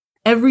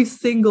Every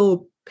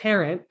single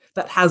parent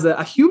that has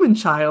a human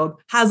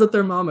child has a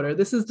thermometer.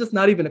 This is just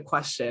not even a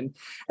question.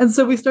 And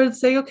so we started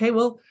saying, okay,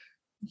 well,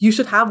 you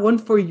should have one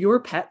for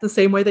your pet the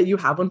same way that you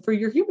have one for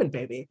your human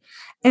baby.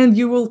 And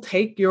you will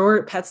take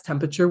your pet's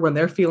temperature when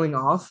they're feeling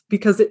off,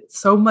 because it's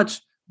so much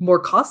more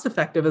cost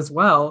effective as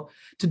well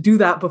to do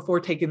that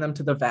before taking them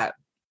to the vet.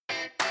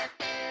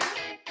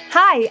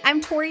 Hi,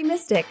 I'm Tori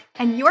Mystic,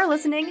 and you're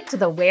listening to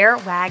the Wear,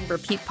 Wag,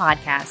 Repeat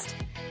podcast,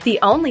 the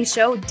only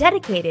show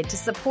dedicated to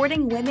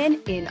supporting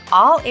women in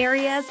all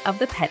areas of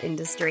the pet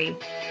industry.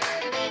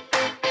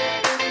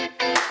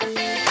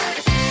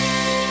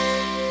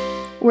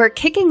 We're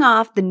kicking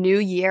off the new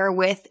year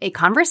with a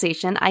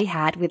conversation I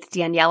had with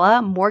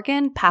Daniela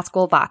Morgan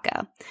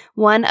Pascual-Vaca,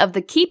 one of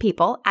the key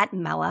people at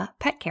Mela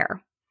Pet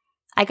Care.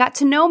 I got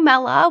to know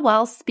Mela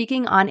while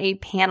speaking on a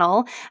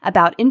panel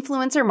about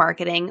influencer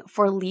marketing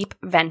for Leap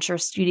Venture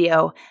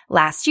Studio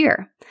last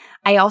year.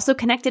 I also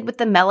connected with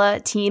the Mela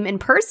team in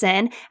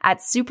person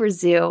at Super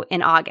Zoo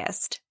in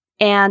August.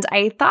 And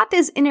I thought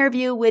this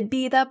interview would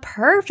be the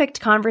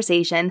perfect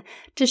conversation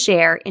to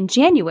share in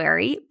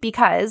January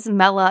because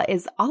Mela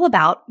is all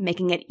about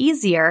making it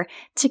easier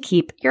to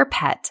keep your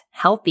pet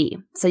healthy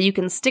so you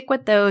can stick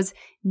with those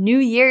New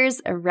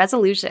Year's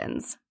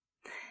resolutions.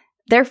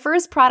 Their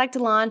first product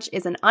launch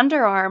is an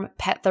underarm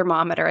pet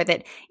thermometer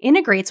that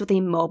integrates with a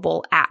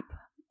mobile app.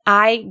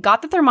 I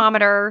got the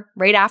thermometer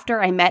right after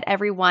I met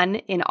everyone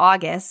in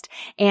August,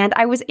 and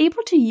I was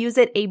able to use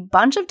it a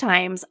bunch of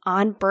times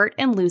on Bert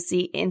and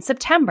Lucy in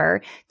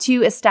September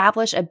to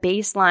establish a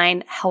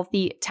baseline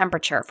healthy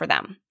temperature for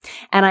them.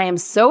 And I am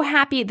so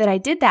happy that I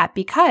did that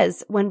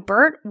because when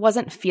Bert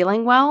wasn't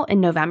feeling well in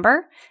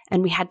November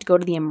and we had to go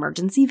to the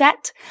emergency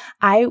vet,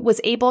 I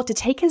was able to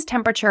take his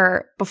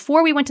temperature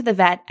before we went to the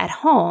vet at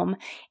home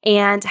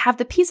and have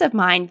the peace of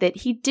mind that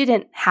he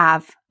didn't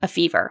have a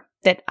fever,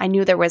 that I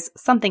knew there was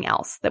something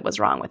else that was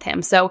wrong with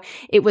him. So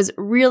it was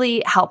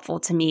really helpful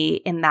to me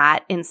in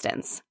that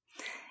instance.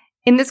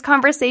 In this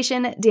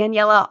conversation,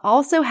 Daniela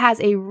also has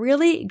a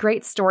really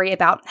great story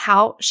about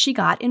how she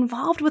got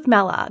involved with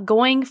Mela,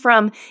 going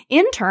from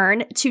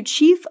intern to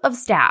chief of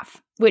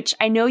staff, which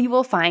I know you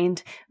will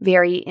find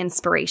very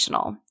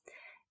inspirational.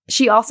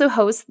 She also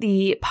hosts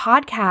the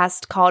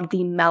podcast called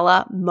The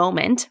Mela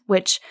Moment,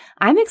 which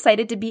I'm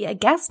excited to be a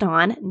guest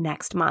on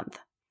next month.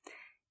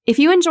 If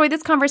you enjoyed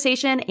this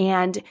conversation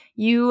and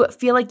you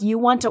feel like you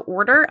want to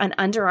order an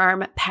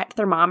underarm pet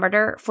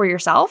thermometer for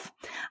yourself,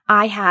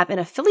 I have an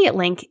affiliate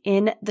link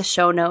in the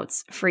show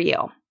notes for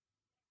you.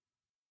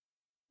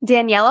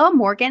 Daniela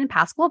Morgan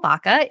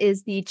Pascual-Vaca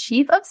is the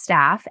Chief of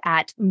Staff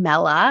at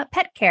Mela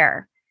Pet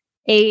Care.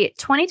 A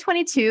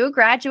 2022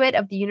 graduate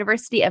of the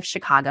University of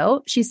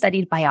Chicago, she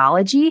studied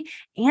biology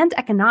and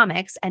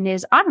economics and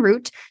is en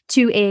route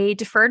to a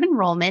deferred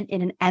enrollment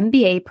in an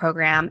MBA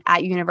program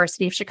at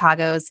University of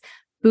Chicago's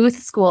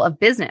Booth School of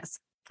Business.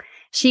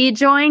 She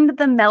joined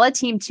the Mela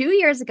team 2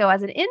 years ago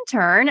as an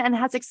intern and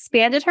has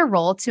expanded her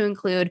role to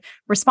include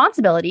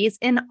responsibilities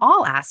in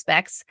all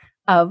aspects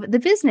of the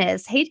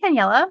business. Hey,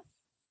 Daniela.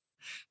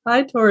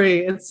 Hi,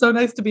 Tori. It's so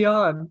nice to be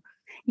on.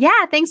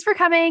 Yeah, thanks for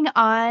coming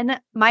on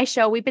my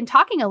show. We've been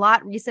talking a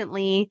lot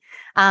recently,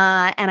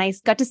 and I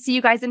got to see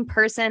you guys in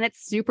person at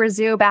Super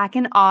Zoo back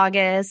in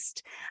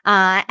August.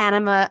 And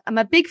I'm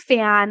a big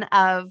fan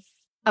of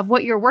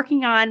what you're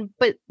working on,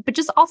 but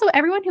just also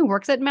everyone who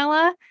works at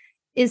Mela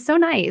is so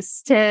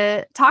nice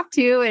to talk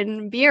to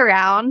and be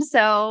around.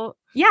 So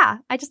yeah,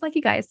 I just like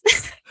you guys.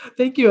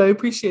 Thank you. I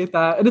appreciate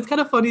that. And it's kind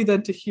of funny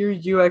then to hear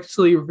you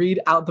actually read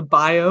out the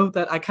bio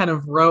that I kind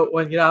of wrote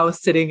when, I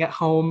was sitting at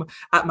home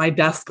at my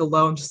desk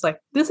alone, just like,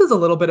 this is a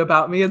little bit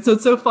about me. And so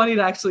it's so funny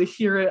to actually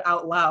hear it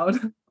out loud.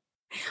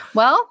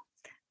 Well,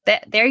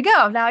 there you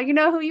go. Now you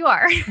know who you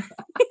are.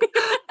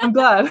 I'm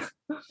glad.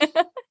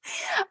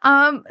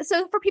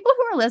 So for people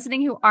who are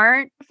listening who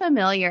aren't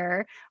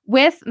familiar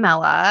with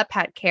Mela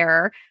Pet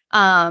Care,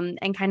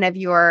 and kind of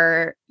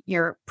your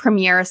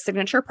premier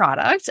signature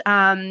product,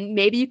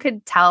 maybe you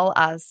could tell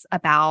us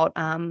about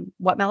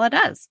what Mela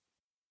does.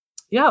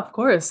 Yeah, of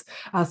course.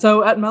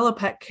 So at Mela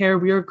Pet Care,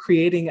 we are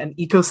creating an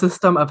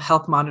ecosystem of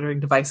health monitoring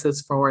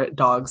devices for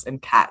dogs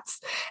and cats.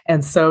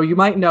 And so you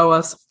might know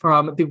us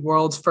from the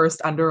world's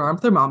first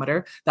underarm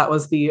thermometer. That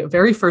was the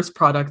very first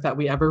product that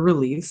we ever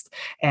released.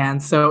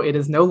 And so it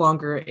is no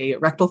longer a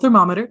rectal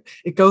thermometer.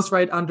 It goes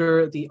right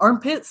under the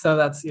armpit. So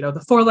that's,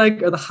 the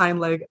foreleg or the hind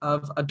leg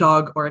of a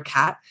dog or a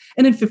cat.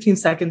 And in 15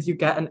 seconds, you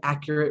get an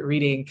accurate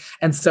reading.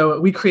 And so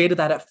we created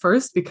that at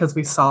first because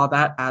we saw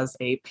that as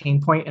a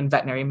pain point in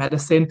veterinary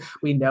medicine.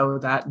 We know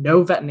that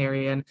no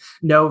veterinarian,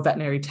 no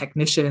veterinary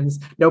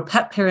technicians, no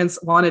pet parents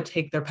want to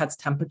take their pet's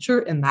temperature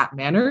in that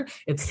manner.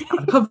 It's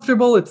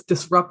uncomfortable, it's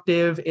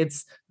disruptive,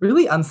 it's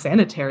really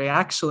unsanitary,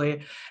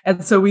 actually.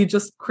 And so we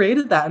just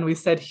created that and we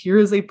said, here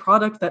is a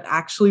product that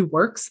actually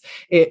works.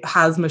 It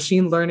has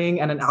machine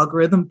learning and an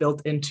algorithm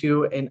built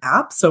into an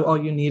app. So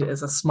all you need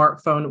is a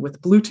smartphone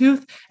with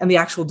Bluetooth and the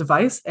actual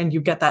device, and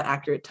you get that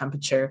accurate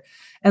temperature.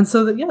 And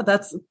so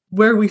that's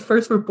where we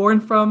first were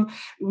born from.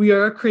 We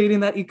are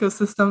creating that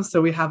ecosystem.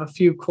 So we have a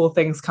few cool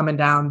things coming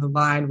down the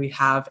line. We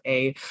have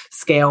a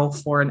scale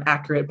for an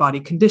accurate body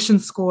condition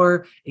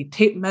score, a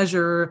tape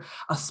measure,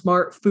 a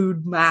smart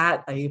food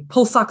mat, a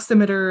pulse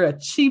oximeter, a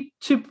cheap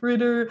chip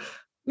reader.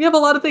 We have a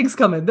lot of things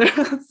coming there.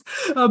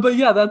 But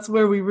that's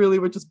where we really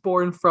were just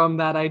born from,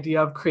 that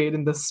idea of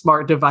creating this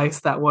smart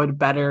device that would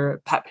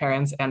better pet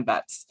parents and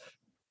vets.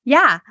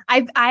 Yeah,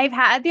 I've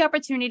had the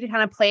opportunity to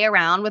kind of play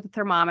around with a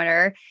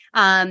thermometer.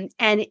 And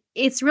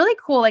it's really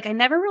cool. Like, I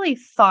never really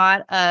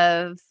thought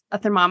of a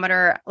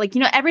thermometer, like,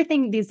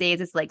 everything these days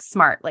is like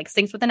smart, like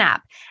syncs with an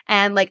app.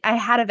 And like, I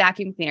had a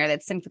vacuum cleaner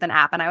that synced with an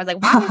app, and I was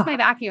like, why is my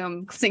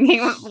vacuum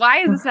syncing?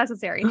 Why is this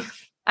necessary?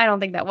 I don't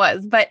think that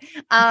was, but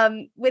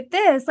with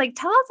this, like,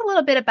 tell us a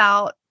little bit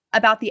about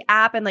the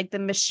app and like the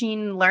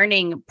machine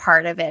learning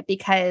part of it,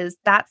 because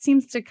that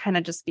seems to kind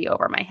of just be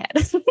over my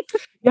head.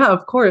 Yeah,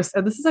 of course.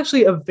 And this is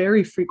actually a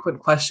very frequent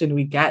question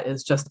we get,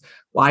 is just,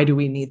 why do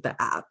we need the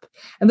app?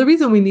 And the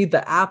reason we need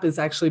the app is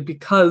actually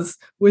because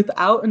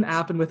without an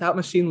app and without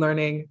machine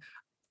learning,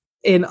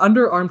 an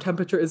underarm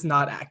temperature is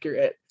not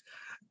accurate.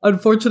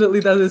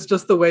 Unfortunately, that is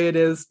just the way it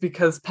is,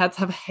 because pets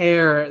have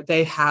hair.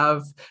 They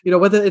have,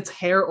 whether it's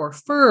hair or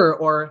fur,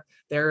 or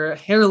they're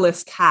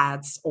hairless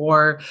cats,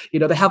 or,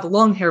 they have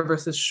long hair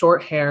versus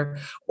short hair,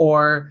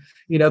 or,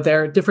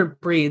 they're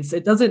different breeds.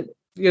 It doesn't,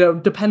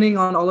 depending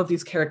on all of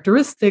these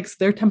characteristics,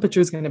 their temperature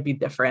is going to be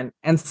different.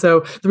 And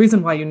so the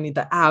reason why you need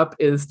the app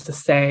is to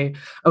say,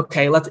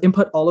 okay, let's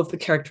input all of the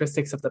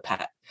characteristics of the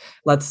pet.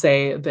 Let's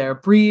say their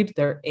breed,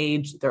 their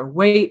age, their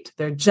weight,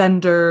 their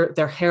gender,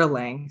 their hair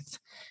length.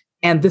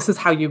 And this is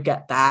how you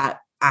get that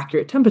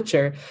accurate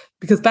temperature.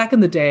 Because back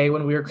in the day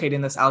when we were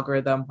creating this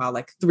algorithm,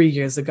 like 3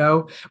 years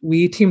ago,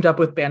 we teamed up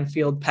with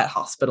Banfield Pet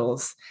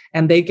Hospitals,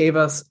 and they gave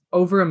us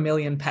over 1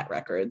 million pet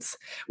records,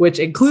 which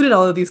included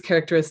all of these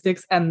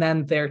characteristics and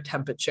then their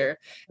temperature.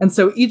 And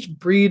so each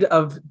breed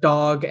of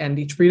dog and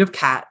each breed of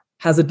cat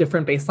has a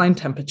different baseline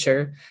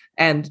temperature.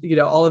 And,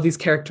 all of these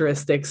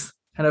characteristics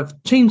kind of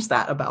change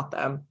that about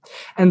them.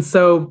 And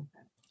so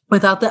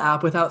without the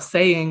app, without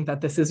saying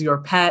that this is your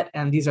pet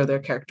and these are their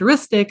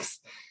characteristics,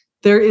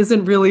 there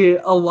isn't really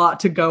a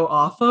lot to go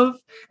off of.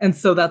 And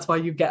so that's why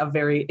you get a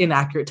very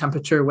inaccurate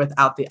temperature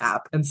without the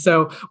app. And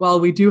so while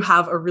we do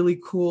have a really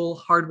cool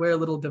hardware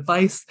little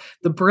device,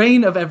 the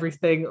brain of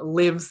everything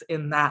lives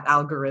in that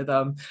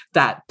algorithm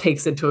that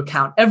takes into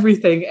account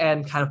everything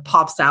and kind of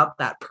pops out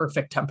that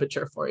perfect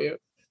temperature for you.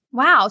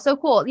 Wow. So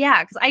cool.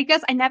 Yeah. Because I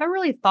guess I never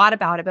really thought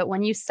about it, but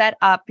when you set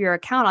up your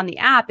account on the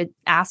app, it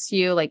asks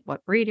you like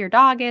what breed your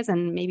dog is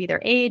and maybe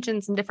their age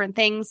and some different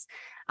things.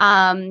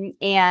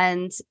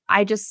 And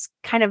I just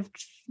kind of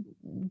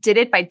did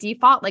it by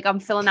default. Like,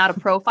 I'm filling out a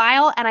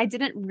profile, and I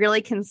didn't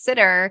really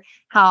consider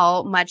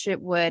how much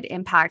it would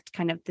impact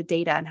kind of the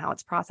data and how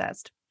it's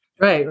processed.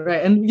 Right.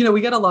 And,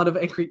 we get a lot of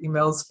angry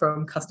emails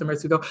from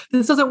customers who go,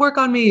 this doesn't work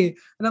on me.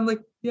 And I'm like,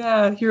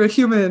 yeah, you're a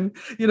human.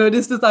 It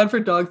is designed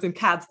for dogs and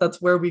cats.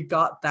 That's where we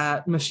got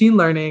that machine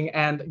learning.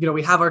 And,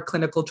 we have our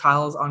clinical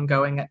trials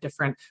ongoing at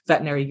different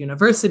veterinary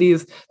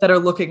universities that are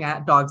looking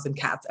at dogs and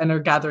cats and are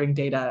gathering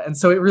data. And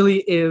so it really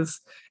is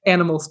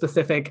animal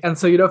specific. And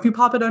so, if you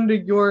pop it under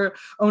your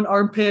own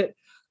armpit,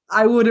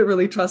 I wouldn't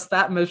really trust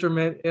that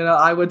measurement.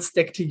 I would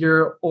stick to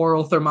your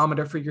oral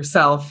thermometer for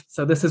yourself.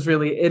 So this is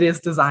really, it is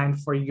designed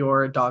for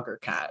your dog or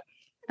cat.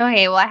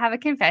 Okay, well, I have a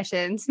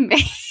confession to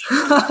make.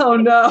 Oh,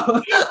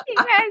 no. You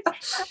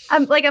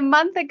guys, like a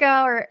month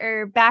ago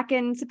or back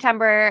in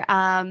September,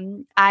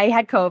 I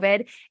had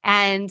COVID,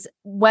 and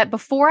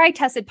before I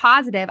tested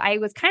positive, I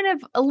was kind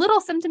of a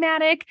little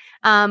symptomatic,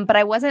 but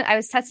I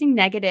was testing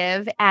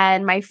negative,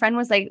 and my friend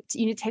was like,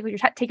 you need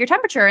to take your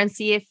temperature and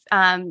see if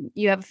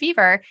you have a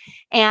fever.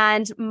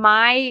 And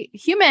my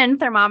human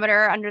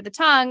thermometer under the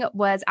tongue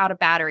was out of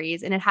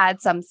batteries, and it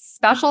had some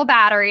special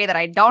battery that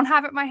I don't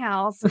have at my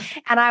house.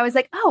 And I was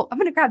like, oh, I'm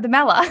going to grab the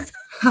Mela.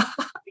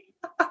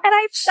 And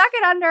I stuck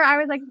it under. I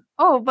was like,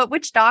 oh, but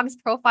which dog's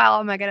profile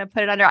am I going to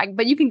put it under?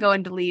 But you can go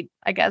and delete,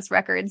 I guess,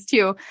 records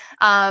too.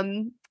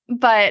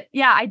 But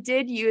yeah, I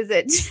did use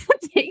it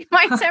to take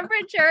my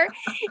temperature,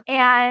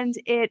 and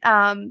it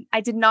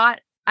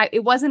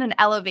wasn't an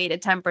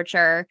elevated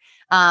temperature.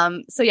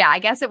 So yeah, I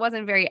guess it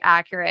wasn't very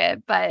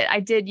accurate, but I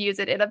did use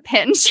it in a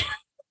pinch.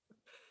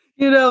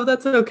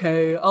 That's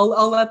okay.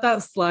 I'll let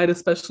that slide,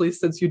 especially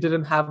since you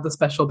didn't have the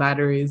special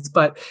batteries.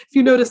 But if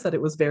you notice that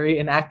it was very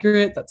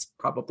inaccurate, that's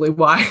probably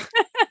why.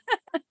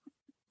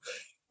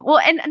 Well,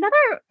 and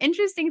another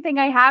interesting thing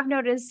I have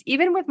noticed,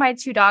 even with my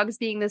two dogs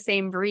being the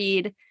same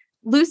breed,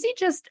 Lucy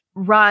just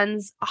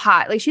runs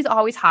hot. Like, she's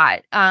always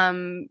hot.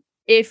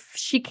 If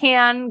she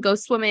can go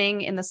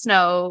swimming in the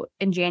snow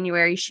in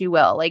January, she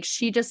will. Like,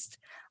 she just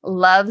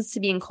loves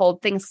to be in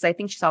cold things because I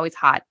think she's always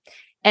hot.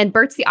 And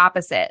Bert's the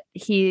opposite.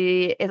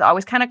 He is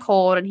always kind of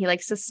cold, and he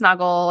likes to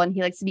snuggle, and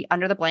he likes to be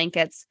under the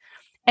blankets.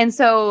 And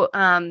so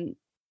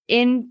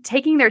in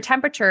taking their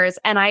temperatures,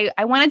 and I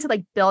wanted to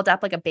like build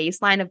up like a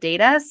baseline of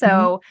data.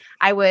 So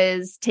I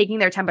was taking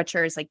their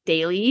temperatures like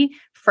daily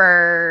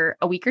for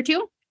a week or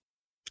two.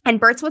 And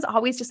Bert's was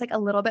always just like a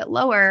little bit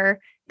lower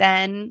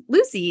than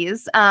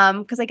Lucy's,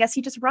 because I guess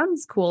he just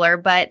runs cooler.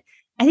 But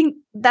I think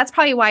that's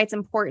probably why it's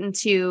important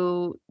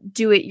to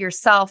do it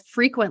yourself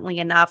frequently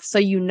enough so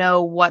you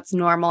know what's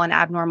normal and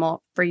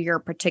abnormal for your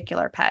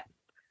particular pet.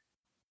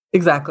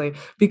 Exactly.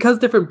 Because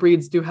different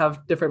breeds do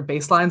have different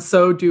baselines,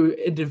 so do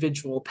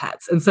individual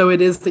pets. And so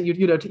it is that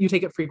you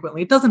take it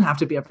frequently. It doesn't have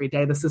to be every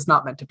day. This is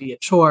not meant to be a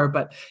chore,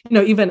 but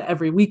even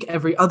every week,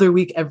 every other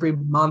week, every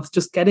month,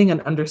 just getting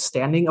an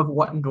understanding of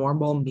what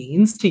normal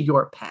means to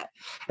your pet.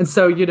 And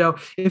so,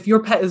 if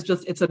your pet is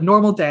it's a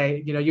normal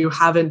day, you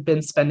haven't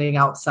been spending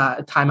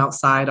time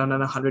outside on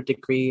an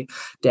 100-degree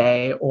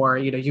day, or,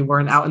 you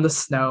weren't out in the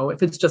snow.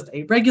 If it's just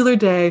a regular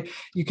day,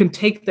 you can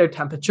take their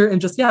temperature and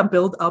just,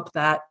 build up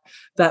that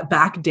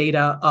back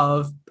data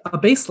of a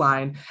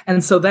baseline.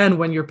 And so then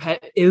when your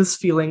pet is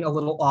feeling a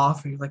little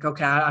off, and you're like,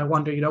 okay, I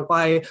wonder,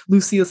 why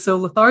Lucy is so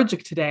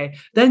lethargic today,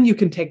 then you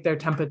can take their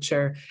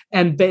temperature,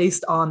 and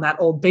based on that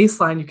old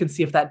baseline, you can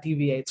see if that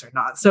deviates or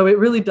not. So it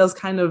really does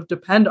kind of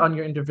depend on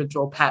your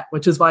individual pet,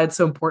 which is why it's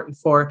so important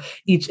for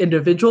each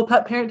individual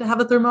pet parent to have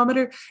a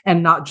thermometer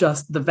and not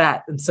just the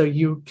vet. And so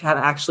you can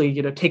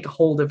actually, take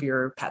hold of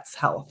your pet's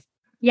health.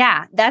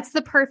 Yeah, that's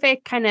the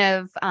perfect kind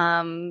of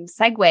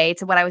segue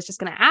to what I was just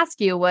going to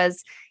ask you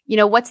was,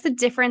 what's the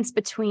difference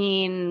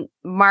between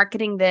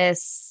marketing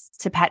this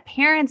to pet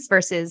parents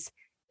versus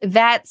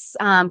vets?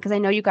 Because I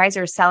know you guys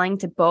are selling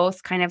to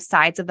both kind of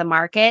sides of the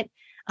market.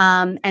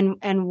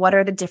 And what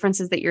are the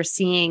differences that you're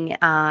seeing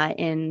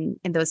in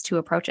those two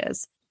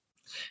approaches?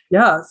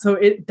 Yeah, so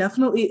it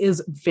definitely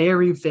is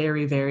very,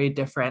 very, very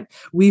different.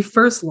 We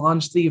first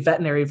launched the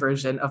veterinary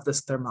version of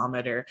this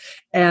thermometer,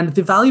 and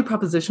the value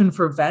proposition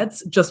for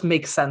vets just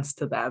makes sense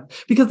to them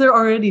because they're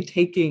already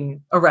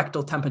taking a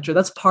rectal temperature.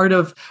 That's part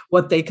of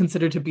what they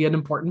consider to be an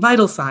important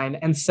vital sign.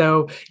 And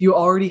so you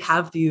already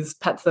have these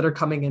pets that are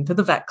coming into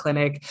the vet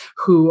clinic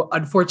who,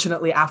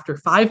 unfortunately, after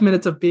 5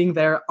 minutes of being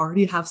there,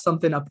 already have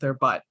something up their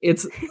butt.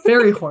 It's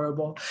very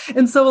horrible.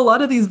 And so a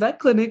lot of these vet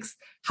clinics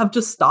have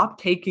just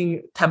stopped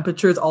taking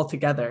temperatures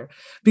altogether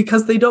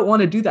because they don't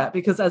want to do that.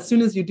 Because as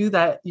soon as you do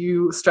that,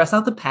 you stress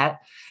out the pet,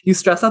 you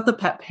stress out the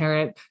pet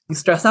parent, you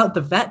stress out the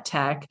vet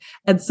tech.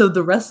 And so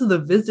the rest of the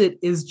visit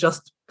is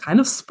just kind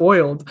of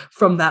spoiled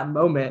from that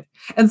moment.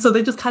 And so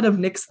they just kind of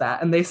nix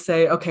that and they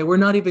say, okay, we're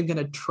not even going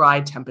to try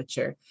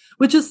temperature,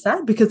 which is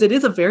sad because it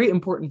is a very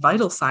important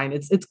vital sign.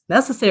 It's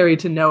necessary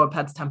to know a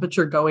pet's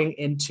temperature going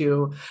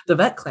into the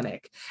vet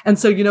clinic. And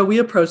so, we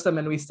approached them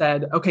and we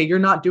said, okay, you're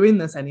not doing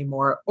this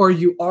anymore, or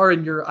you are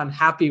and you're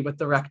unhappy with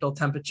the rectal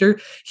temperature.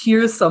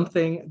 Here's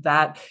something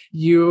that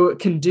you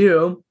can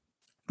do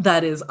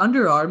that is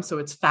underarm, so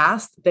it's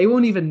fast. They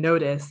won't even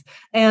notice.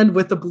 And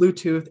with the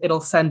Bluetooth,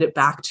 it'll send it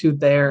back to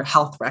their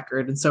health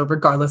record. And so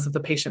regardless of the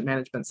patient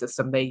management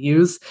system they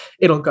use,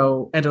 it'll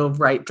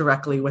write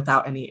directly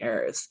without any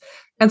errors.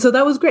 And so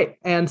that was great.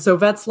 And so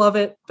vets love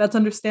it. Vets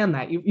understand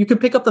that. You can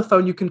pick up the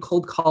phone, you can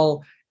cold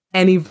call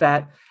any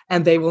vet,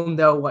 and they will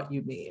know what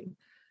you mean.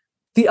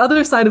 The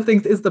other side of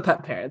things is the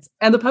pet parents.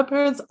 And the pet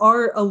parents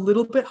are a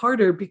little bit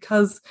harder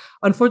because,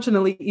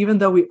 unfortunately, even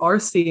though we are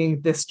seeing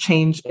this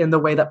change in the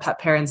way that pet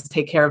parents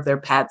take care of their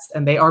pets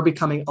and they are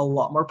becoming a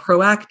lot more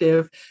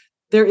proactive,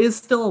 there is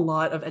still a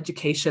lot of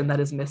education that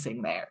is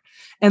missing there.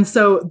 And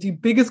so the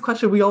biggest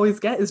question we always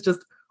get is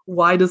just,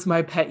 why does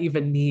my pet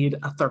even need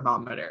a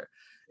thermometer?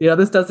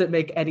 This doesn't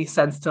make any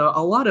sense to a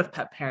lot of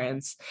pet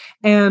parents.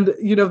 And,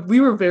 we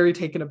were very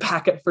taken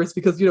aback at first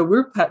because,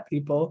 we're pet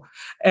people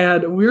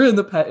and we're in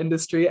the pet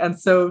industry. And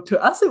so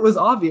to us, it was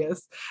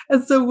obvious.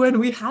 And so when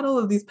we had all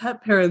of these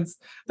pet parents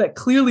that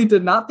clearly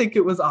did not think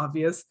it was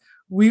obvious,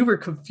 we were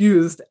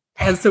confused.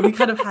 And so we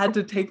kind of had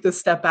to take this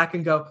step back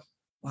and go,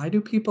 why do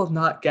people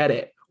not get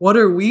it? What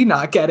are we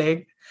not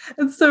getting?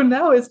 And so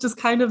now it's just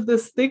kind of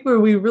this thing where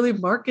we really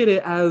market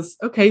it as,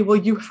 okay, well,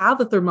 you have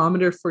a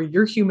thermometer for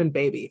your human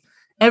baby.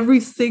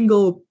 Every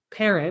single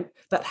parent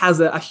that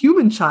has a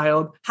human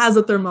child has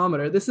a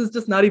thermometer. This is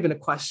just not even a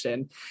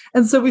question.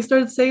 And so we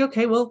started saying,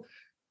 okay, well,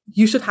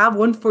 you should have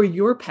one for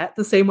your pet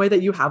the same way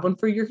that you have one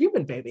for your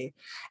human baby.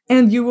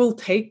 And you will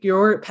take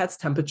your pet's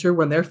temperature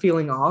when they're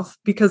feeling off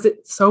because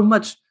it's so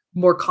much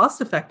more cost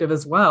effective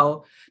as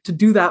well to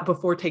do that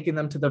before taking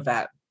them to the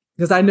vet.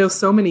 Because I know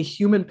so many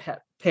human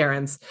pet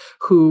parents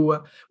who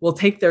will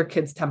take their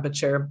kid's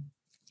temperature.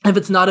 If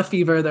it's not a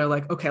fever, they're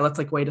like, okay, let's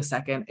wait a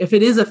second. If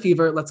it is a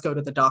fever, let's go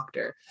to the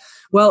doctor.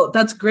 Well,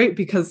 that's great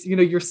because,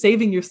 you're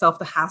saving yourself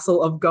the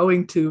hassle of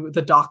going to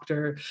the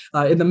doctor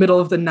in the middle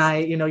of the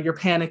night, you're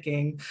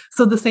panicking.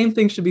 So the same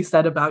thing should be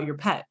said about your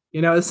pet.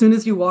 As soon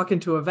as you walk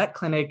into a vet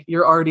clinic,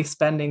 you're already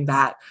spending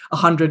that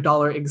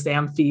 $100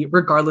 exam fee,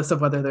 regardless of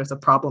whether there's a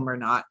problem or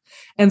not.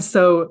 And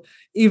so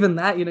even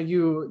that,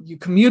 you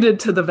commuted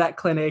to the vet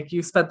clinic,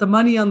 you spent the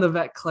money on the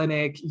vet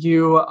clinic,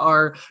 you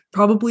are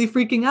probably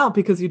freaking out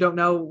because you don't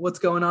know what's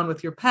going on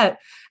with your pet.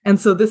 And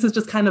so this is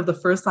just kind of the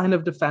first line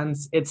of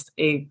defense. It's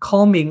a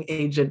calming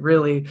agent,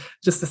 really,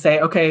 just to say,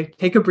 okay,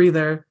 take a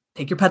breather,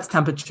 take your pet's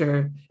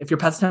temperature. If your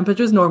pet's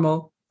temperature is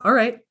normal, all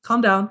right,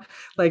 calm down.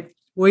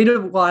 wait a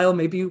while,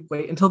 maybe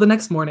wait until the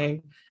next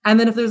morning. And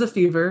then if there's a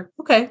fever,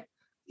 okay,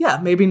 yeah,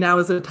 maybe now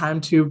is the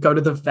time to go to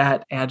the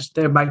vet and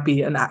there might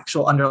be an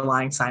actual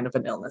underlying sign of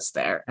an illness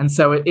there. And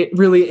so it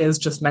really is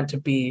just meant to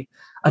be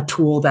a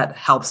tool that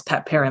helps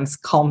pet parents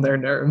calm their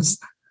nerves.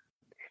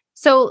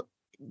 So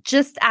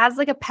just as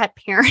like a pet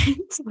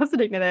parent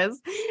listening to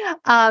this,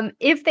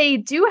 if they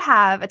do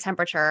have a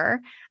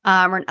temperature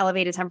or an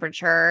elevated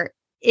temperature,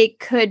 it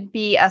could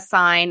be a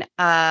sign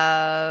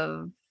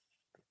of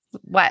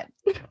what?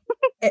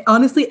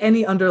 Honestly,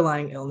 any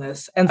underlying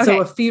illness. And Okay.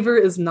 so a fever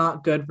is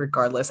not good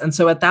regardless. And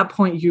so at that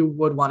point, you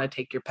would want to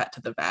take your pet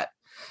to the vet.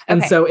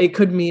 And Okay. so it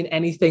could mean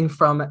anything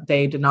from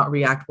they did not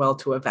react well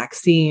to a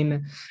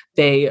vaccine.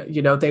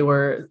 They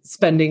were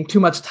spending too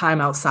much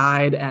time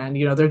outside and,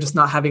 they're just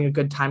not having a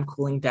good time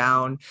cooling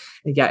down.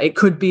 Yeah, it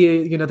could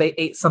be, they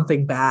ate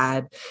something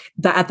bad.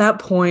 At that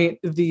point,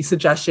 the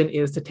suggestion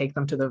is to take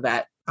them to the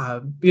vet.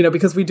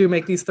 Because we do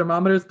make these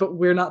thermometers, but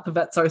we're not the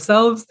vets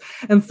ourselves.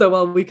 And so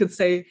while we could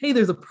say, hey,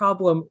 there's a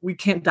problem, we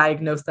can't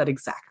diagnose that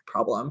exact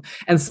problem.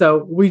 And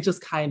so we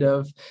just kind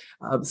of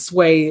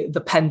sway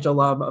the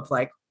pendulum of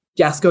like,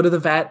 yes, go to the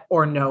vet,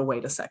 or no,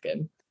 wait a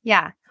second.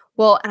 Yeah.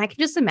 Well, and I can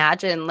just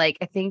imagine, like,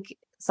 I think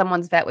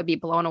someone's vet would be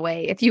blown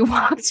away if you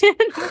walked in,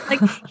 like,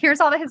 here's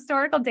all the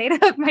historical data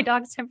of my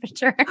dog's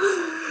temperature.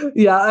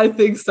 Yeah, I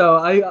think so.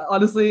 I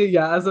honestly,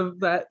 as a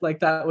vet, like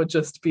that would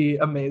just be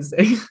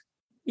amazing.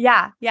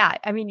 Yeah.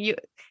 I mean, you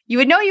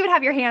would know you would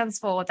have your hands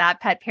full with that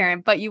pet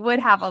parent, but you would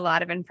have a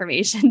lot of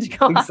information to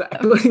go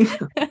Exactly.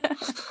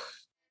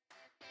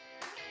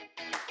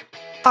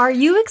 Are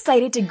you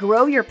excited to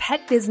grow your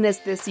pet business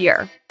this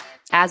year?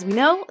 As we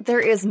know, there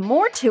is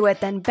more to it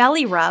than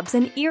belly rubs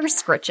and ear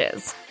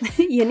scritches.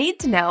 You need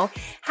to know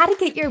how to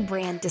get your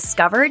brand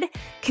discovered,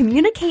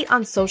 communicate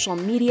on social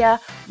media,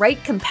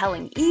 write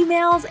compelling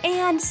emails,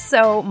 and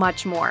so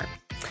much more.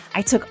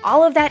 I took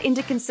all of that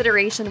into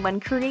consideration when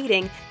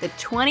creating the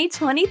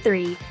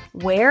 2023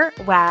 Wear,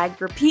 Wag,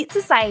 Repeat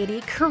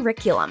Society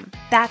curriculum.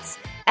 That's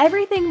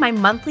everything my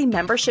monthly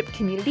membership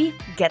community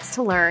gets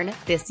to learn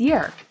this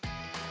year.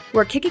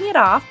 We're kicking it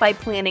off by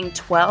planning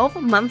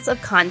 12 months of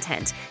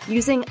content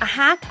using a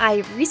hack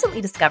I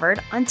recently discovered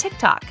on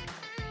TikTok.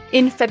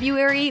 In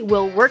February,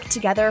 we'll work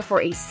together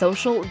for a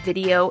social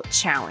video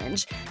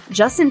challenge,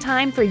 just in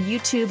time for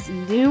YouTube's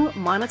new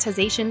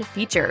monetization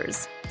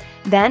features.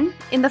 Then,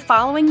 in the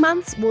following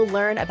months, we'll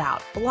learn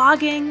about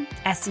blogging,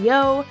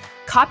 SEO,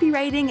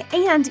 copywriting,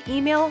 and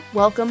email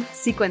welcome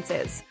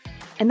sequences.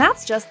 And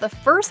that's just the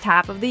first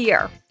half of the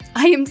year.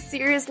 I am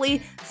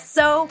seriously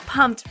so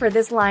pumped for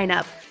this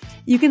lineup.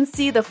 You can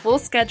see the full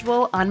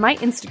schedule on my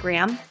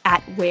Instagram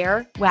at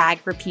Wear, Wag,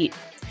 Repeat.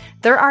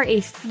 There are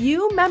a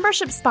few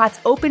membership spots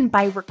open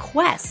by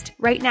request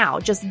right now.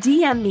 Just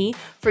DM me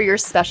for your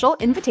special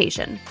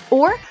invitation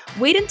or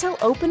wait until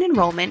open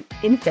enrollment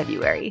in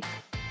February.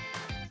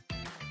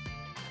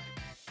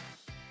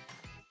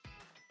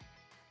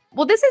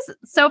 Well, this is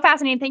so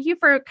fascinating. Thank you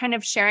for kind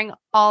of sharing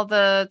all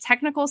the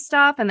technical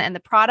stuff and the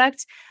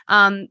product.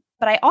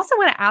 But I also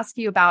want to ask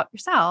you about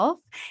yourself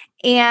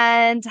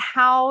and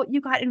how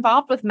you got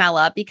involved with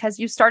Mela, because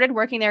you started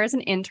working there as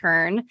an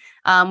intern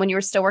when you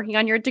were still working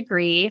on your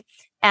degree,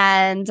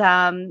 and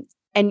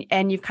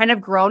you've kind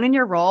of grown in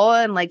your role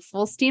and like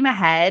full steam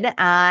ahead.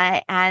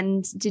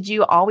 And did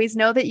you always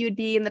know that you'd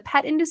be in the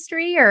pet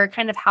industry, or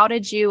kind of how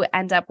did you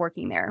end up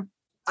working there?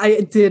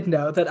 I did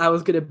know that I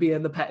was going to be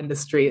in the pet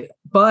industry,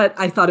 but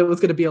I thought it was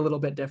going to be a little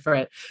bit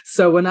different.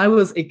 So when I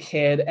was a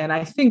kid, and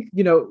I think,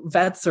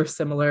 vets are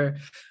similar.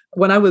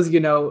 When I was,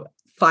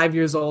 5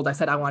 years old, I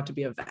said I wanted to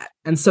be a vet.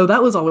 And so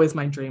that was always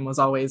my dream, was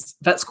always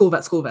vet school,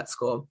 vet school, vet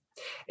school.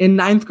 In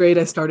 9th grade,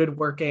 I started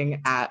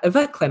working at a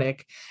vet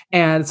clinic.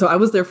 And so I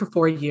was there for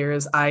 4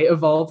 years. I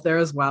evolved there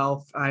as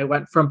well. I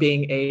went from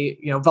being a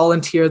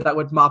volunteer that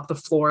would mop the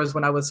floors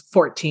when I was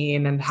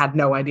 14 and had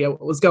no idea what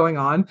was going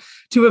on,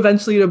 to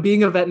eventually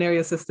being a veterinary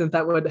assistant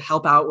that would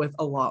help out with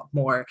a lot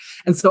more.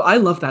 And so I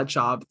loved that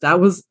job. That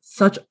was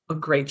such a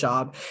great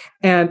job.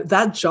 And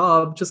that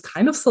job just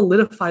kind of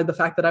solidified the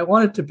fact that I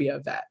wanted to be a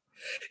vet.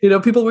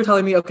 People were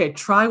telling me, okay,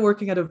 try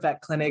working at a vet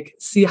clinic,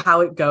 see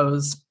how it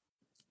goes.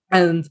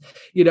 And,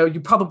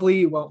 you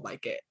probably won't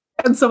like it.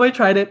 And so I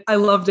tried it. I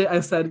loved it.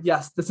 I said,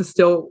 yes, this is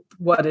still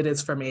what it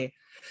is for me.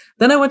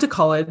 Then I went to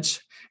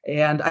college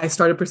and I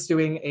started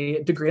pursuing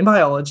a degree in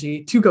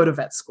biology to go to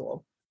vet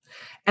school.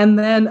 And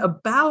then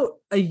about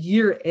a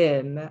year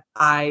in,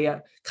 I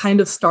kind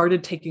of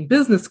started taking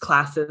business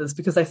classes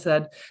because I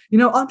said,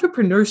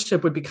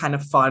 entrepreneurship would be kind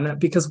of fun,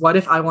 because what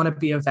if I want to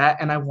be a vet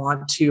and I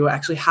want to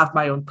actually have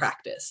my own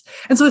practice?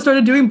 And so I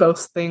started doing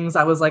both things.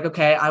 I was like,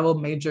 okay, I will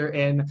major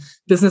in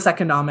business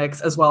economics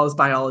as well as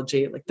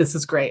biology. Like, this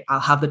is great. I'll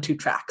have the 2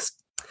 tracks.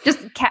 Just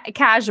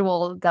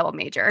casual double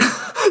major.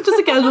 Just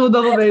a casual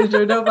double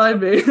major. Don't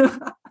mind me.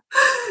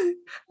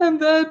 And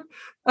then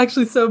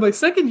actually, so my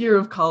second year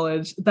of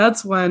college,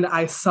 that's when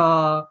I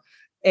saw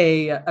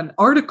an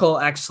article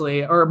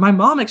actually, or my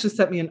mom actually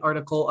sent me an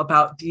article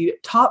about the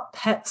top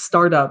pet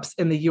startups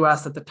in the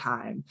US at the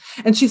time.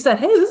 And she said,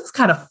 hey, this is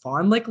kind of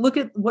fun. Like, look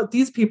at what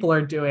these people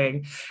are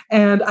doing.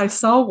 And I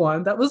saw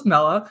one that was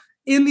Mela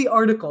in the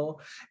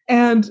article.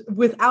 And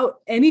without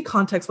any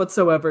context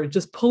whatsoever,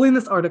 just pulling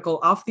this article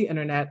off the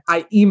internet,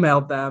 I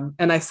emailed them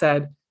and I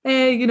said,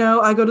 hey,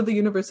 I go to the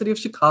University of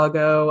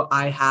Chicago.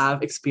 I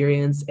have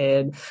experience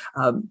in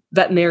the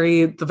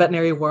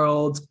veterinary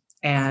world.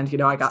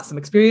 And, I got some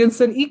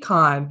experience in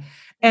econ.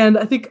 And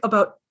I think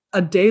about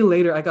a day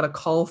later, I got a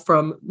call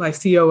from my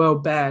COO,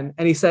 Ben,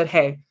 and he said,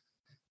 hey,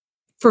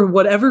 for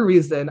whatever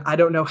reason, I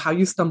don't know how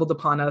you stumbled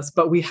upon us,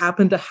 but we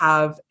happen to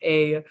have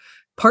a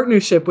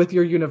partnership with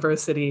your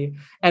university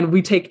and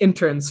we take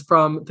interns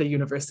from the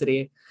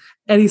university.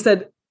 And he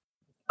said,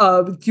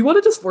 do you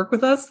want to just work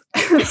with us?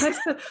 And I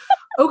said,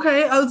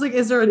 okay. I was like,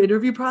 is there an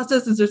interview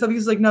process? Is there something?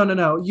 He's like,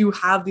 no. You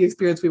have the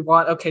experience we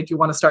want. Okay. Do you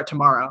want to start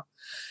tomorrow?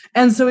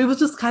 And so it was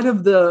just kind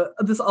of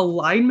this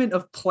alignment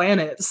of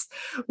planets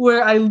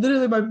where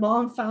my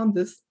mom found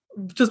this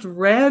just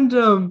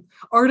random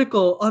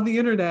article on the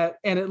internet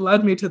and it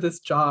led me to this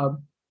job.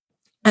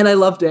 And I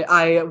loved it.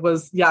 I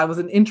was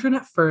an intern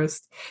at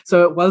first.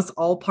 So it was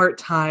all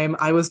part-time.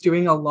 I was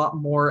doing a lot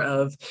more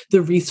of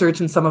the research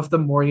and some of the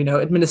more,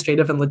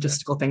 administrative and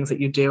logistical things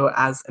that you do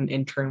as an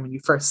intern when you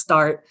first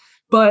start.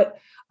 But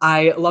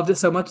I loved it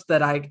so much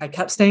that I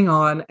kept staying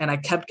on and I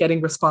kept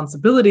getting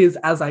responsibilities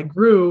as I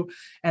grew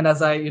and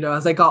as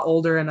I got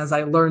older and as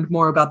I learned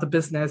more about the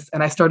business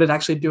and I started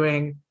actually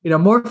doing,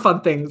 more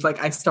fun things.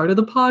 Like I started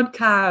a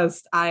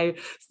podcast. I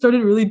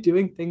started really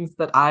doing things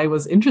that I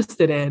was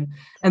interested in.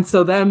 And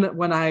so then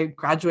when I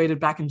graduated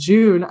back in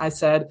June, I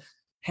said,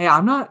 hey,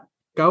 I'm not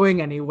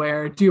going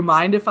anywhere. Do you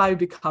mind if I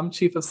become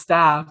chief of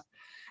staff?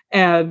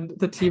 And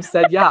the team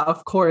said, yeah,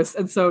 of course.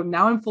 And so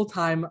now I'm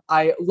full-time.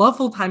 I love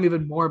full-time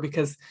even more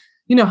because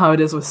you know how it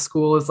is with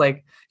school is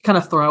like kind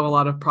of throw a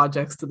lot of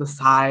projects to the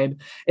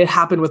side. It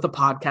happened with the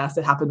podcast.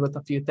 It happened with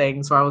a few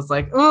things where I was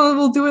like, oh,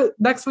 we'll do it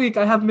next week.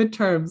 I have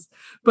midterms.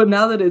 But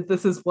now that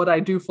this is what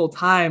I do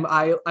full-time,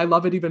 I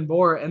love it even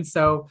more. And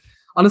so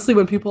honestly,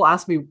 when people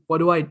ask me, what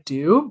do I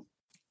do?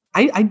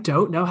 I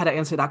don't know how to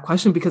answer that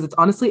question because it's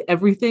honestly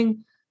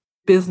everything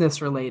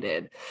business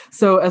related.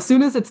 So as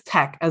soon as it's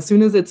tech, as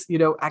soon as it's,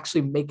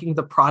 actually making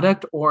the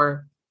product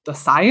or the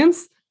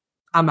science,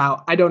 I'm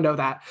out. I don't know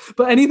that.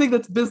 But anything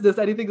that's business,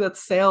 anything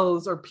that's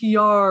sales or PR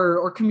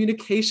or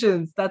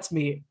communications, that's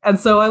me. And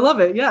so I love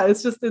it. Yeah,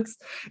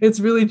 it's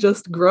really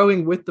just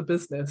growing with the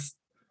business.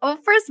 Well,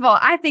 first of all,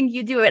 I think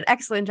you do an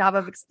excellent job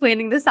of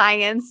explaining the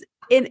science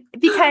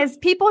because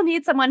people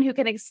need someone who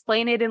can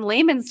explain it in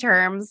layman's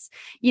terms.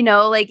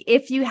 Like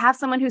if you have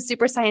someone who's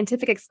super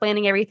scientific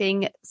explaining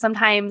everything,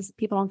 sometimes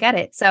people don't get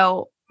it.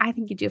 So I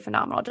think you do a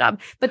phenomenal job.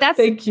 But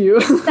thank you.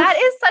 That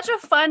is such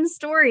a fun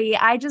story.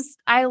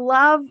 I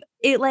love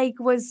it.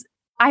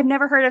 I've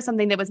never heard of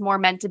something that was more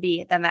meant to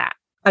be than that.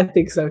 I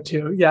think so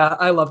too. Yeah,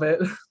 I love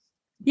it.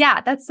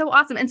 Yeah, that's so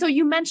awesome. And so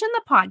you mentioned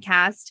the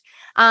podcast.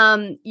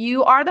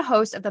 You are the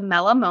host of the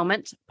Mela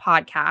Moment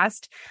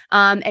podcast.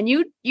 And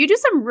you do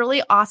some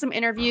really awesome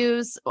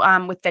interviews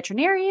with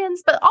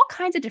veterinarians, but all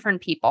kinds of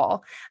different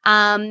people.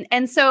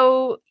 And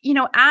so,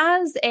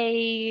 as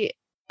a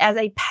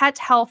pet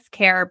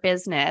healthcare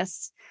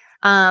business,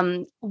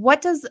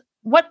 what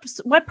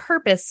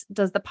purpose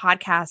does the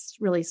podcast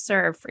really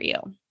serve for you?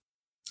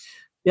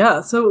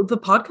 Yeah, so the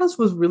podcast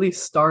was really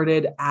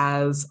started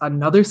as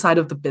another side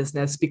of the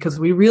business because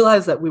we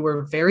realized that we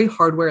were very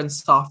hardware and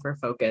software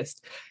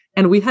focused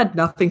and we had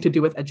nothing to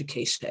do with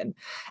education.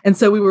 And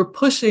so we were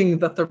pushing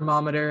the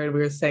thermometer and we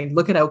were saying,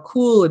 look at how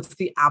cool, it's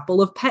the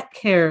Apple of pet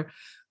care.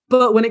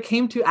 But when it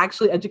came to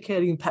actually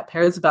educating pet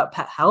parents about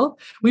pet health,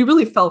 we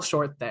really fell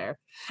short there.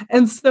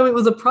 And so it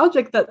was a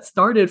project that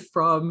started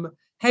from,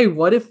 hey,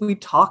 what if we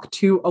talk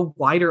to a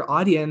wider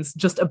audience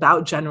just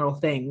about general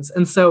things?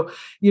 And so,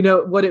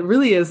 what it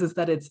really is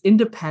that it's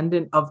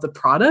independent of the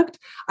product.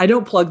 I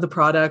don't plug the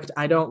product.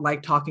 I don't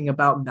like talking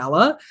about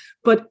Mela,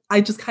 but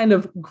I just kind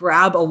of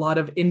grab a lot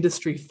of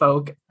industry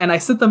folk and I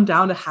sit them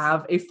down to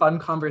have a fun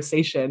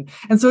conversation.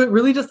 And so it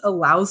really just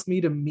allows me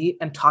to meet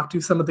and talk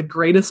to some of the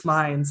greatest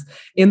minds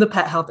in the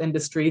pet health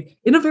industry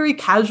in a very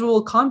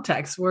casual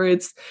context where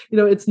it's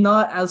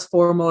not as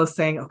formal as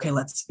saying, okay,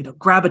 let's,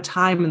 grab a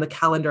time in the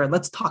calendar and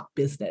let's talk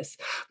business.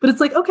 But it's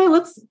like, okay,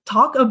 let's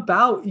talk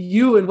about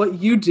you and what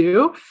you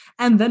do.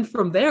 And then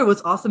from there,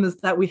 what's awesome is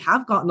that we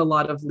have gotten a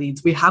lot of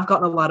leads. We have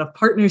gotten a lot of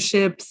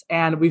partnerships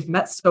and we've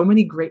met so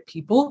many great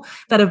people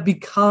that have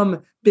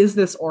become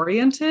business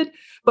oriented,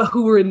 but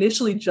who were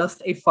initially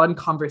just a fun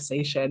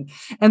conversation.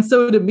 And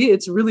so to me,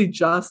 it's really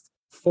just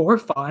for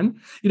fun.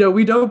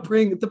 We don't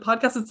the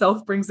podcast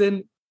itself brings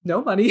in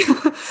no money,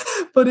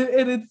 but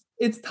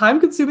it's time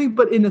consuming,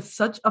 but in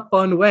such a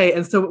fun way.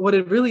 And so what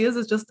it really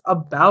is just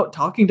about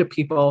talking to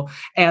people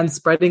and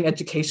spreading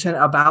education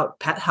about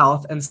pet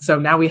health. And so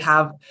now we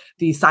have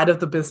the side of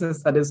the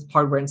business that is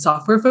hardware and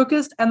software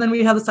focused. And then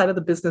we have the side of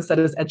the business that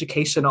is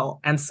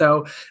educational. And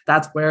so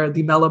that's where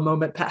the Mela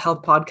Moment Pet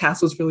Health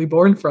podcast was really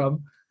born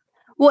from.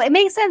 Well, it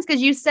makes sense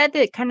because you said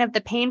that kind of the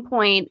pain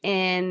point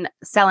in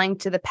selling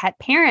to the pet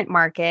parent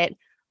market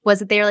was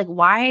that they were like,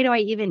 why do I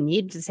even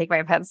need to take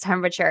my pet's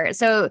temperature?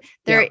 So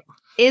there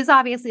is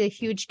obviously a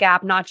huge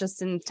gap, not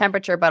just in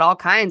temperature, but all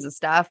kinds of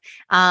stuff.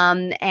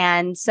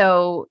 And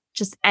so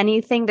just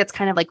anything that's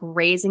kind of like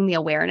raising the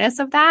awareness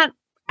of that,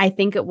 I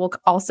think it will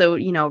also,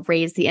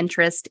 raise the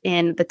interest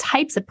in the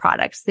types of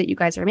products that you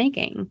guys are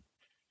making.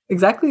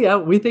 Exactly. Yeah.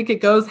 We think it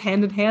goes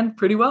hand in hand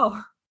pretty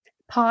well.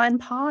 Paw and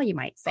paw, you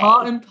might say.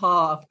 Paw and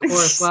paw, of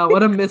course. Wow,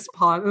 what a missed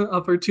paw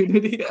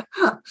opportunity.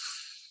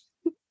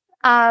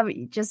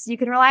 You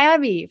can rely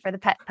on me for the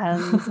pet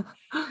puns.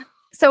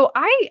 So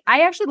I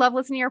actually love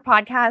listening to your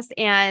podcast,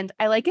 and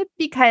I like it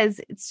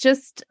because it's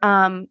just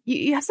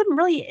you have some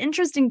really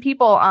interesting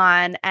people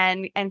on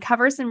and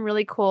cover some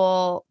really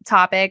cool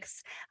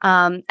topics.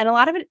 And a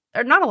lot of it,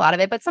 or not a lot of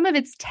it, but some of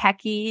it's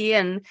techie,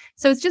 and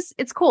so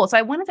it's cool. So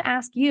I wanted to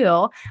ask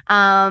you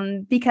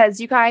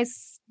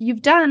because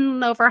you've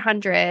done over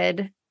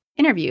 100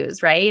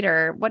 interviews, right?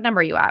 Or what number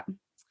are you at?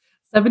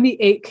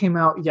 78 came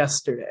out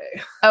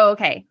yesterday. Oh,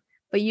 okay.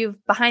 But you've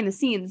behind the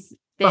scenes.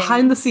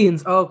 Behind the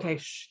scenes. Oh,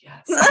 okay.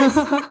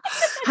 Yes.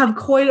 Have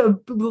quite a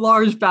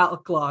large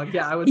backlog.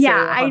 Yeah, I would say.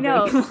 Yeah, I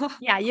know.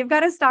 Yeah, you've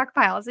got a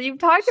stockpile. So you've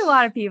talked to a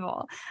lot of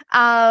people.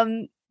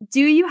 Do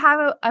you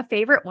have a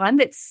favorite one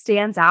that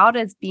stands out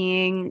as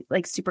being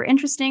like super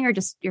interesting or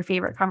just your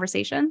favorite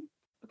conversation?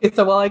 Okay,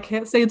 so while I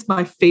can't say it's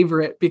my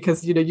favorite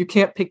because, you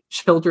can't pick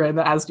children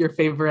as your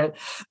favorite,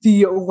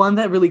 the one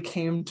that really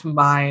came to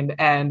mind,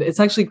 and it's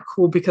actually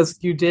cool because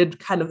you did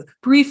kind of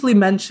briefly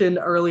mention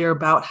earlier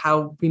about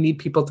how we need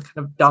people to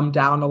kind of dumb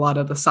down a lot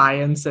of the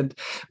science and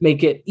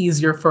make it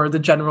easier for the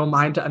general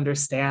mind to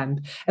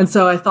understand. And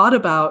so I thought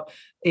about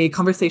a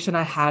conversation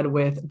I had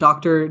with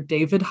Dr.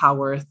 David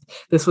Howarth.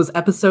 This was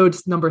episode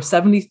number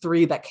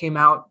 73 that came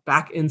out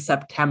back in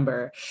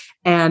September.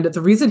 And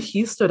the reason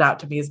he stood out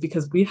to me is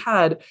because we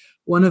had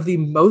one of the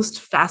most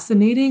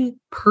fascinating,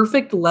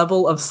 perfect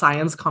level of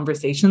science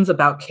conversations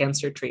about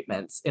cancer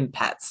treatments in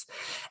pets.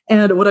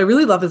 And what I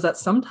really love is that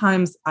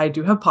sometimes I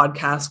do have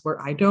podcasts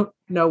where I don't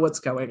know what's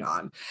going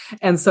on.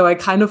 And so I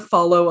kind of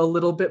follow a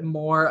little bit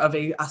more of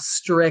a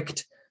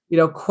strict,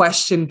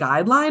 question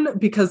guideline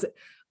because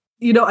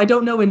I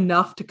don't know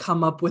enough to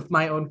come up with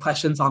my own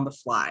questions on the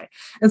fly.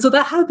 And so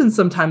that happens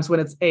sometimes when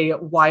it's a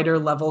wider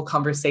level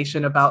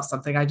conversation about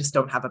something I just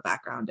don't have a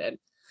background in.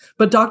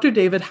 But Dr.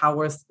 David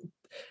Howarth's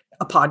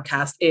a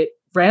podcast, it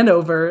ran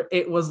over.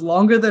 It was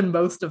longer than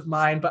most of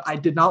mine, but I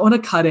did not want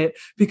to cut it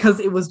because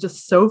it was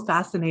just so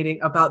fascinating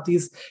about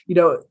these,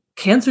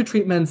 cancer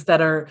treatments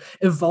that are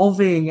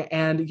evolving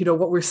and,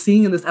 what we're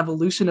seeing in this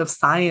evolution of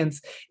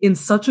science in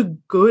such a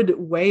good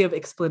way of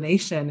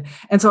explanation.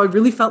 And so I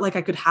really felt like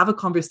I could have a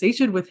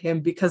conversation with him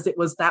because it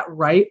was that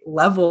right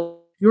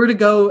level. If you were to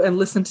go and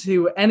listen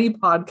to any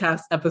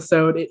podcast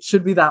episode, it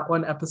should be that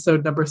one,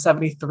 episode number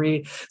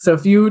 73. So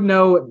if you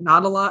know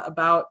not a lot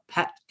about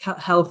pet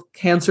health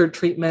cancer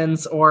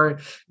treatments or,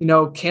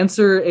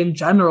 cancer in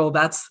general,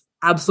 that's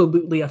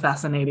absolutely a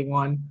fascinating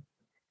one.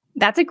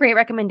 That's a great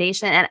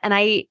recommendation. And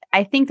I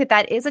think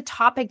that is a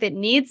topic that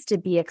needs to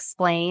be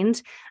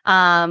explained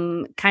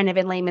kind of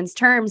in layman's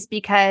terms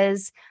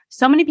because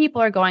so many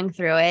people are going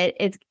through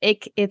it.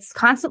 It's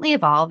constantly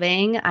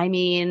evolving. I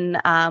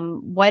mean,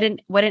 what an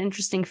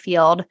interesting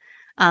field.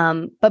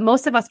 But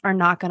most of us are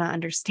not going to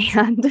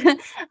understand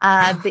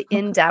the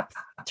in-depth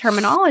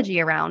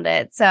terminology around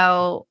it.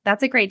 So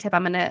that's a great tip.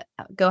 I'm going to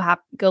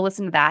go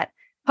listen to that.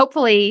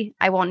 Hopefully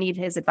I won't need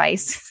his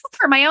advice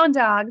for my own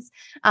dogs.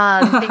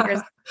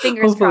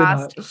 Fingers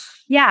crossed. Not.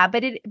 Yeah,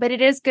 but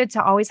it is good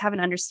to always have an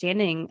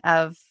understanding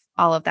of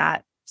all of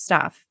that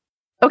stuff.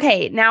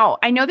 Okay, now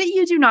I know that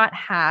you do not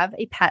have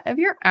a pet of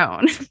your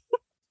own.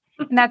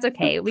 And that's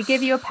okay. We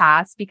give you a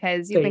pass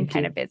because you've been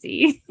kind of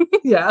busy.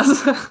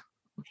 Yes.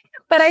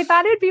 But I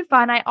thought it'd be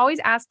fun. I always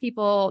ask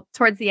people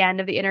towards the end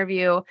of the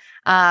interview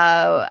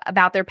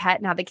about their pet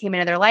and how they came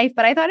into their life.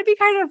 But I thought it'd be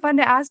kind of fun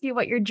to ask you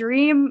what your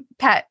dream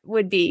pet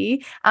would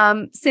be.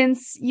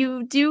 Since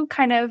you do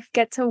kind of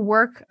get to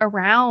work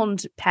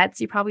around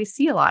pets, you probably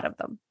see a lot of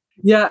them.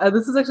 Yeah,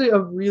 this is actually a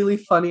really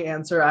funny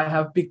answer I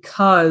have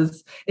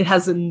because it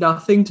has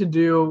nothing to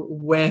do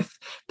with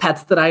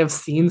pets that I have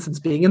seen since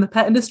being in the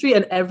pet industry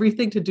and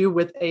everything to do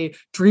with a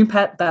dream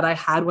pet that I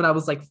had when I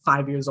was like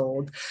 5 years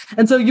old.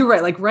 And so you're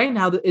right, like right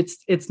now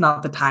it's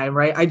not the time,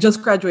 right? I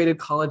just graduated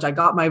college. I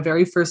got my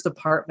very first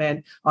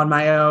apartment on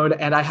my own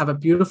and I have a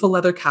beautiful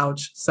leather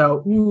couch.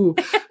 So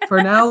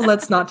for now,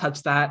 let's not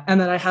touch that.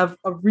 And then I have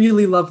a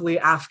really lovely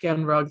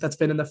Afghan rug that's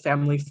been in the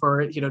family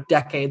for,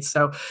 decades.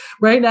 So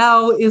right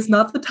now is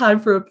not the time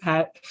for a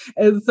pet.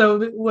 And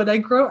so when I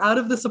grow out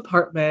of this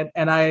apartment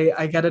and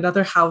I get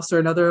another house or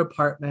another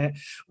apartment,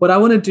 what I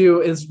want to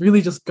do is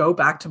really just go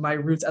back to my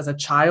roots as a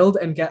child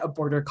and get a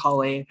border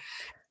collie.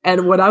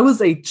 And when I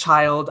was a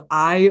child,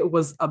 I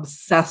was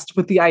obsessed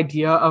with the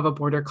idea of a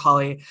border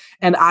collie.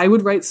 And I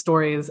would write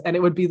stories, and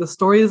it would be the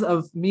stories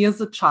of me as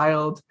a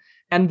child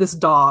and this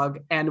dog,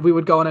 and we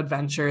would go on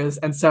adventures.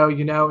 And so,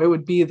 it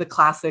would be the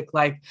classic,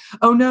 like,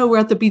 oh no, we're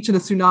at the beach and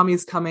a tsunami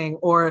is coming,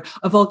 or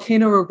a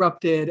volcano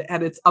erupted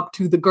and it's up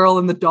to the girl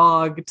and the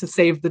dog to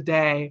save the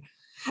day.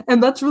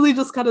 And that's really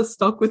just kind of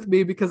stuck with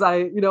me because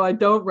I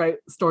don't write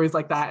stories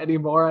like that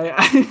anymore.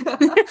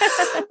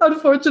 I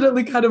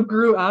unfortunately kind of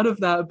grew out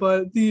of that.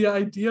 But the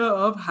idea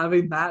of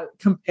having that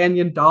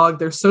companion dog,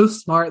 they're so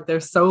smart,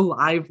 they're so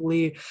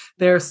lively,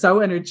 they're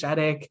so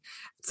energetic.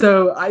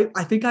 So I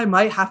think I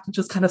might have to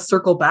just kind of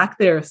circle back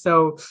there.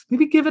 So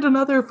maybe give it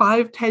another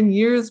 5-10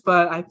 years.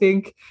 But I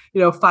think,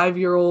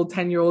 5-year-old,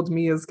 10-year-old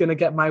me is going to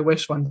get my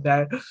wish one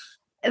day.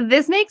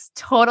 This makes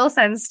total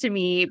sense to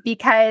me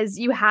because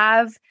you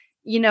have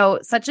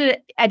such an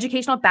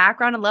educational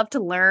background and love to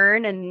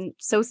learn and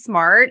so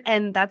smart.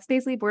 And that's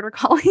basically Border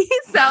Collie.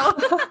 So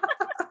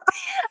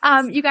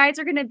you guys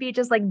are going to be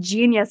just like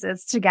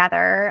geniuses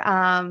together.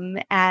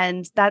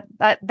 And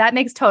that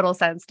makes total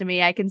sense to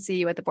me. I can see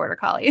you at the Border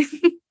Collie.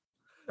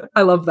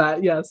 I love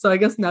that. Yeah. So I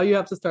guess now you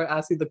have to start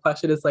asking the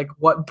question is like,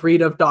 what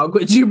breed of dog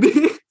would you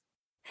be?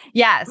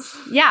 Yes.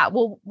 Yeah.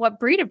 Well,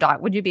 what breed of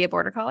dog would you be? A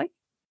Border Collie?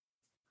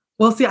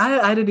 Well, see,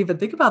 I didn't even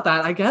think about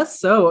that. I guess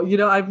so.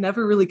 I've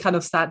never really kind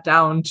of sat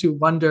down to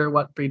wonder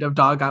what breed of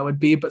dog I would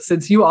be. But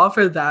since you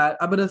offered that,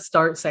 I'm going to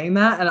start saying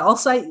that and I'll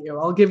cite you.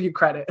 I'll give you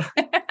credit.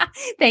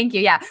 Thank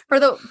you. Yeah. For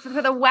the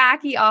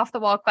wacky off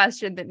the wall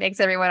question that makes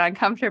everyone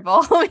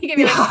uncomfortable. We can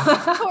be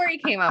like, Tori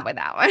came up with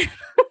that one.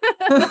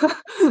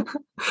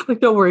 Like,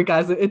 don't worry,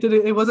 guys.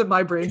 It wasn't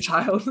my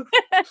brainchild.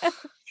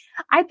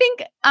 I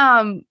think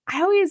I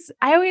always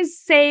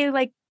say,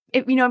 like,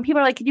 if, when people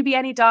are like, could you be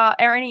any dog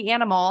or any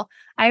animal?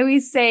 I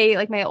always say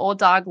like my old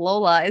dog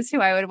Lola is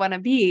who I would want to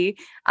be.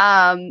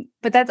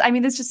 But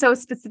that's just so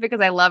specific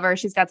because I love her.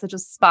 She's got such a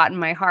spot in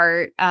my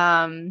heart.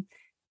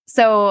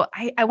 So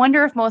I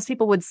wonder if most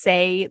people would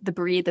say the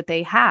breed that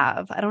they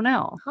have. I don't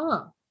know.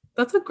 Huh.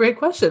 That's a great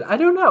question. I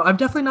don't know. I'm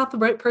definitely not the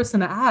right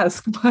person to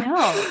ask, but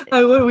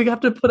no. We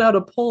have to put out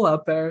a poll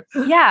out there.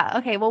 Yeah.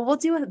 Okay. Well, we'll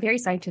do a very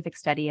scientific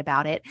study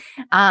about it.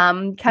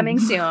 Coming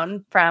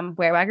soon from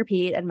Wear, Wag,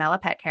 Repeat and Mela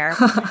Pet Care.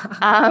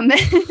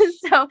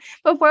 So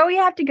before we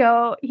have to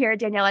go here,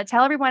 Daniela,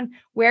 tell everyone,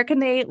 where can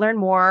they learn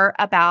more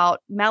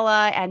about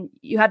Mela? And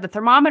you have the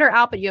thermometer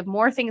out, but you have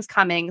more things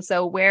coming.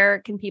 So where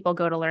can people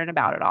go to learn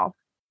about it all?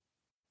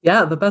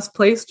 Yeah, the best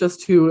place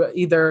just to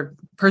either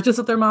purchase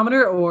a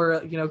thermometer or,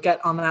 get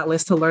on that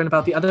list to learn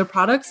about the other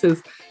products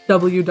is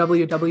www.mela.ai.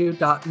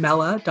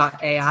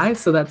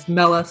 So that's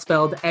Mela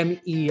spelled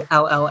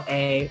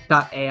MELLA.ai.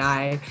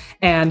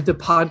 And the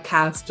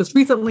podcast just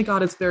recently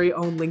got its very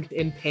own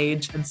LinkedIn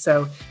page. And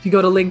so if you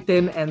go to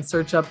LinkedIn and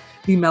search up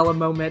the Mela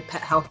Moment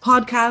Pet Health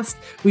Podcast,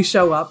 we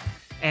show up.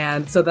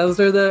 And so those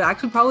are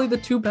actually probably the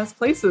two best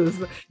places.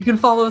 You can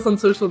follow us on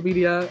social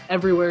media.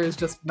 Everywhere is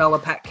just Mela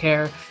Pet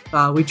Care.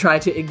 We try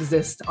to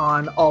exist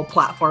on all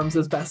platforms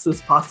as best as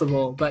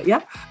possible. But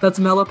yeah, that's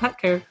Mela Pet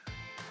Care.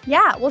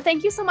 Yeah. Well,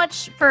 thank you so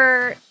much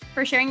for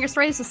sharing your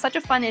story. This was such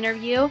a fun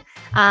interview.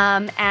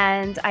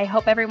 And I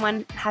hope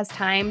everyone has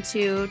time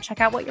to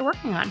check out what you're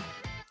working on.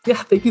 Yeah.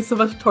 Thank you so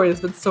much, Tori.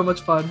 It's been so much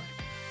fun.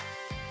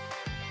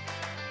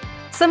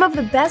 Some of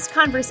the best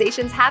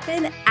conversations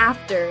happen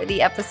after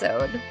the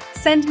episode.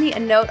 Send me a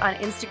note on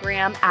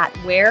Instagram at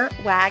Wear,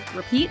 Wag,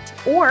 Repeat,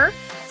 or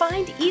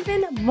find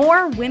even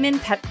more women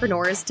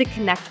petpreneurs to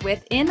connect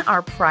with in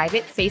our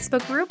private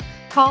Facebook group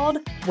called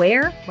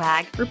Wear,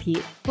 Wag,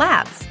 Repeat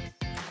Labs.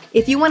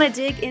 If you want to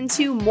dig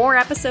into more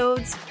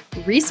episodes,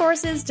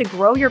 resources to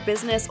grow your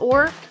business,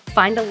 or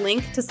find a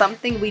link to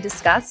something we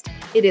discussed,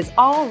 it is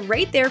all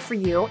right there for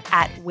you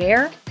at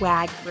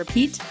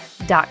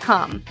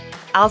wearwagrepeat.com.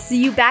 I'll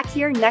see you back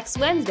here next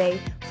Wednesday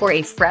for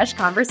a fresh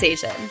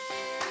conversation.